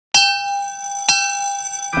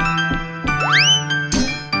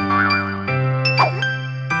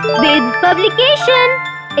Publication,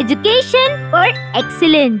 education for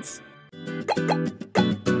excellence.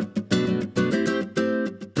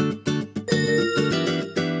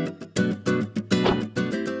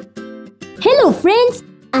 Hello friends,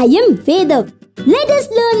 I am VedV. Let us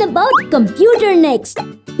learn about computer next.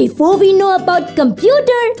 Before we know about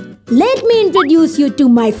computer, let me introduce you to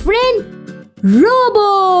my friend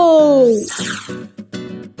Robo.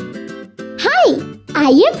 Hi,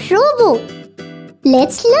 I am Robo.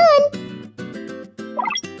 Let's learn.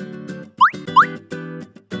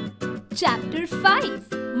 Chapter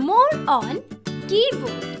 5. More on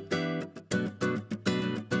keyboard.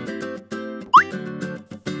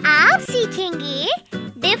 आप सीखेंगे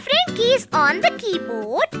different keys on the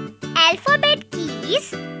keyboard, alphabet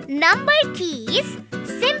keys, number keys,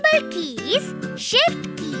 symbol keys, shift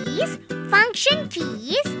keys, function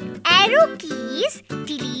keys, arrow keys,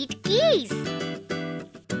 delete keys.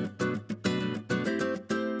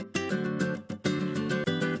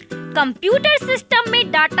 Computer system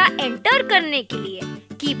में data enter करने के लिए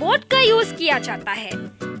keyboard का use किया जाता है।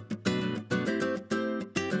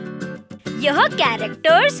 यह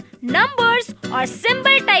कैरेक्टर्स, नंबर्स और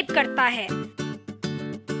सिंबल टाइप करता है।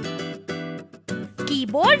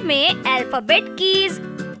 कीबोर्ड में alphabet keys,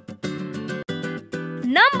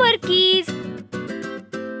 number keys,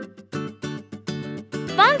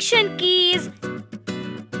 function keys,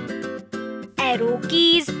 arrow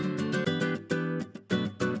keys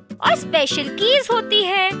और स्पेशल कीज होती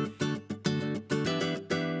है।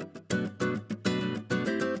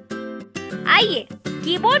 आइए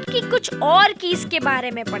कीबोर्ड की कुछ और कीज के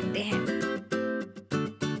बारे में पढ़ते हैं।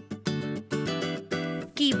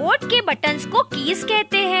 कीबोर्ड के बटन्स को कीज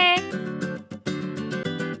कहते हैं।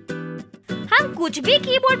 हम कुछ भी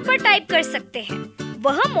कीबोर्ड पर टाइप कर सकते हैं,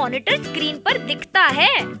 वह मॉनिटर स्क्रीन पर दिखता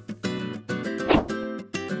है।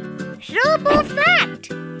 Robo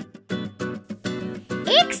fact.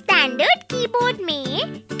 एक स्टैंडर्ड कीबोर्ड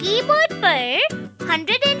में कीबोर्ड पर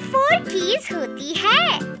 104 कीज होती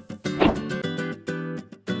है।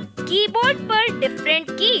 कीबोर्ड पर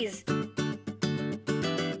डिफरेंट कीज।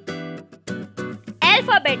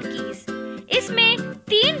 Alphabet keys. इसमें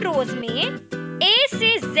 3 रोज में A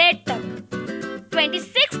से Z तक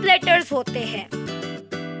 26 लेटर्स होते हैं।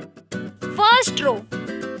 First row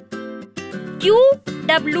Q,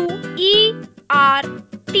 W, E, R,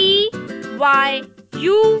 T, Y,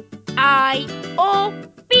 U, I, O,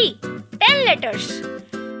 P 10 letters.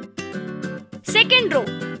 Second row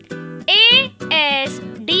A, S,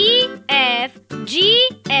 D, F, G,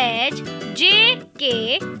 H, J, K,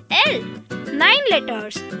 L 9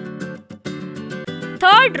 letters.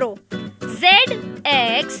 Third row Z,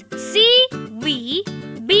 X, C, V,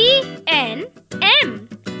 B, N, M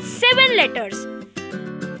 7 letters.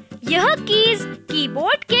 यह keys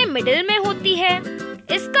keyboard के middle में होती है।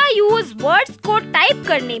 इसका use words को type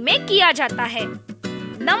करने में किया जाता है।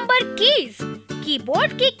 Number keys.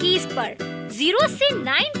 कीबोर्ड की कीज पर 0 से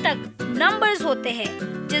 9 तक नंबर्स होते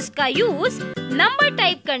हैं, जिसका यूज नंबर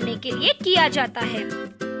टाइप करने के लिए किया जाता है।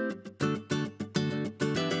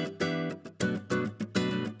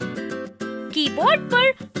 कीबोर्ड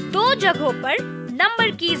पर 2 जगहों पर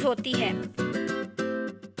नंबर कीज होती है।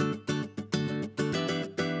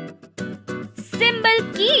 Symbol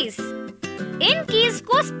keys. इन कीज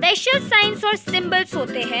को स्पेशल साइंस और सिंबल्स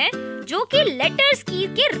होते हैं जो कि लेटर्स की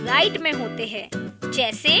के राइट में होते हैं,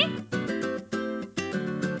 जैसे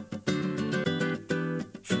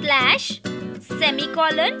slash,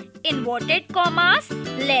 semicolon, inverted commas,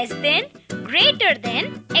 less than, greater than,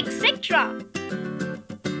 etcetera.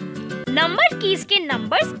 Number keys के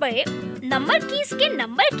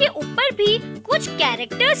नंबर के ऊपर भी कुछ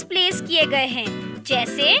कैरेक्टर्स प्लेस किए गए हैं,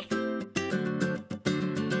 जैसे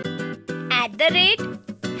 @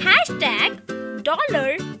 hashtag,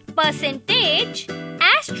 $, percentage,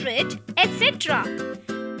 asterisk, etc.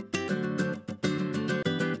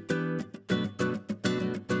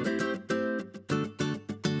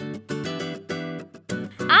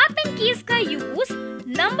 आप इन कीज का यूज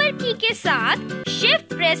नंबर की के साथ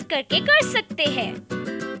शिफ्ट प्रेस करके कर सकते हैं।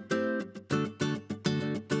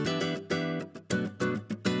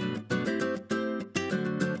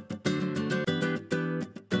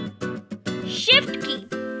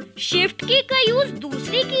 शिफ्ट की का यूज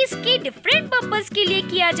दूसरी कीज के डिफरेंट पर्पस के लिए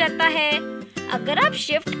किया जाता है। अगर आप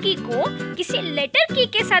शिफ्ट की को किसी लेटर की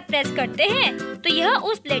के साथ प्रेस करते हैं, तो यह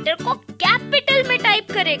उस लेटर को कैपिटल में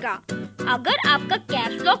टाइप करेगा। अगर आपका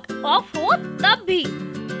कैप्स लॉक ऑफ हो तब भी।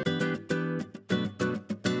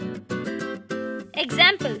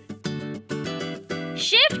 Example,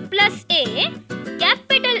 shift plus A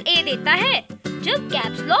capital A देता है जब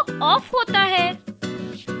कैप्स लॉक ऑफ होता है।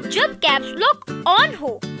 जब कैप्स लॉक ऑन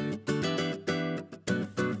हो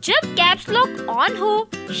जब कैप्स लॉक ऑन हो,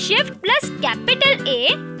 shift plus capital A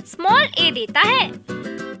small a देता है।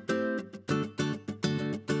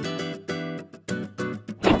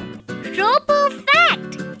 रोबो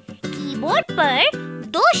फैक्ट, कीबोर्ड पर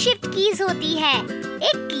 2 शिफ्ट कीज होती है,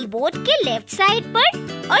 एक कीबोर्ड के लेफ्ट साइड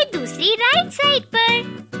पर और दूसरी राइट साइड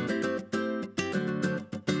पर।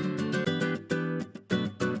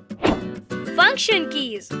 फंक्शन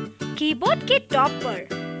कीज, कीबोर्ड के टॉप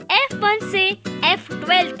पर F1 से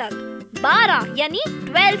F12 तक 12 यानी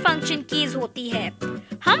 12 फंक्शन कीज होती है।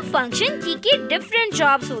 हम फंक्शन की डिफरेंट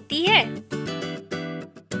जॉब्स होती है।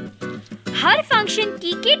 हर फंक्शन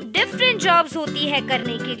की डिफरेंट जॉब्स होती है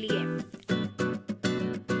करने के लिए।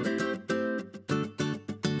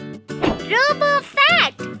 रोबो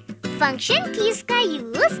फैक्ट, फंक्शन कीज का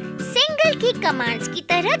यूज सिंगल की कमांड्स की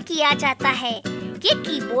तरह किया जाता है। ये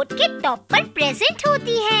कीबोर्ड के टॉप पर प्रेजेंट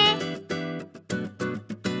होती है।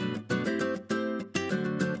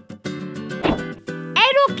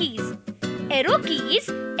 Arrow keys, arrow keys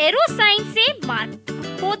arrow sign से मार्क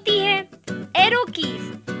होती है। Arrow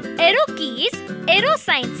keys, arrow keys arrow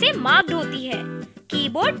sign से मार्क्ड होती है।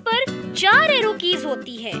 कीबोर्ड पर 4 एरो कीज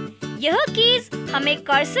होती है। यह कीज हमें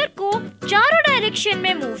कर्सर को चारों डायरेक्शन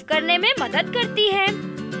में मूव करने में मदद करती है।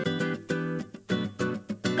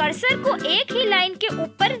 कर्सर को एक ही लाइन के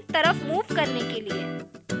ऊपर तरफ मूव करने के लिए,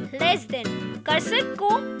 लेस देन कर्सर को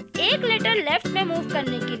एक लेटर लेफ्ट में मूव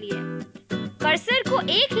करने के लिए, कर्सर को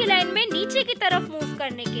एक ही लाइन में नीचे की तरफ मूव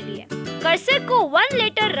करने के लिए, कर्सर को 1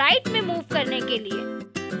 लेटर राइट में मूव करने के लिए।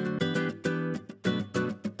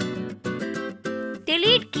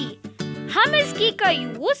 डिलीट की, हम इस की का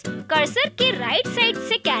यूज कर्सर के राइट साइड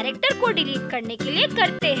से कैरेक्टर को डिलीट करने के लिए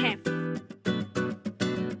करते हैं।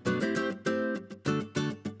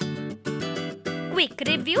 क्विक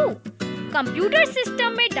रिव्यू, कंप्यूटर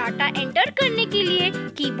सिस्टम में डाटा एंटर करने के लिए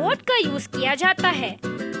कीबोर्ड का यूज किया जाता है।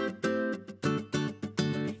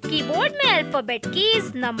 कीबोर्ड में alphabet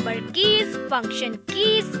keys, number keys, function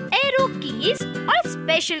keys, arrow keys और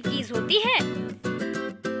स्पेशल कीज होती है।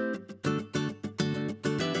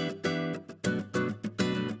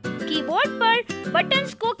 कीबोर्ड पर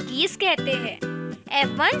बटन्स को कीज कहते हैं।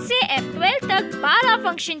 F1 से F12 तक 12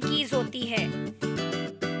 फंक्शन कीज होती है।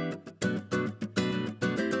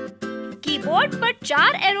 कीबोर्ड पर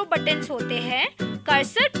 4 एरो बटन्स होते हैं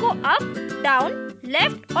कर्सर को अप, डाउन,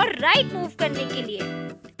 लेफ्ट और राइट मूव करने के लिए।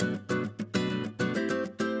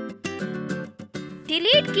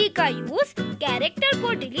 डिलीट की का यूज कैरेक्टर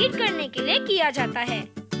को डिलीट करने के लिए किया जाता है।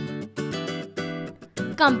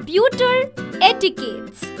 Computer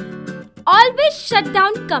etiquettes, always shut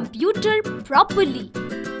down computer properly.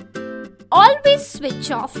 Always switch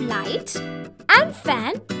off lights and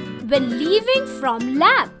fan when leaving from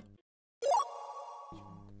lab.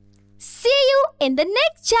 See you in the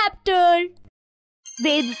next chapter.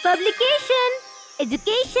 VedV Publication,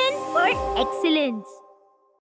 education for excellence.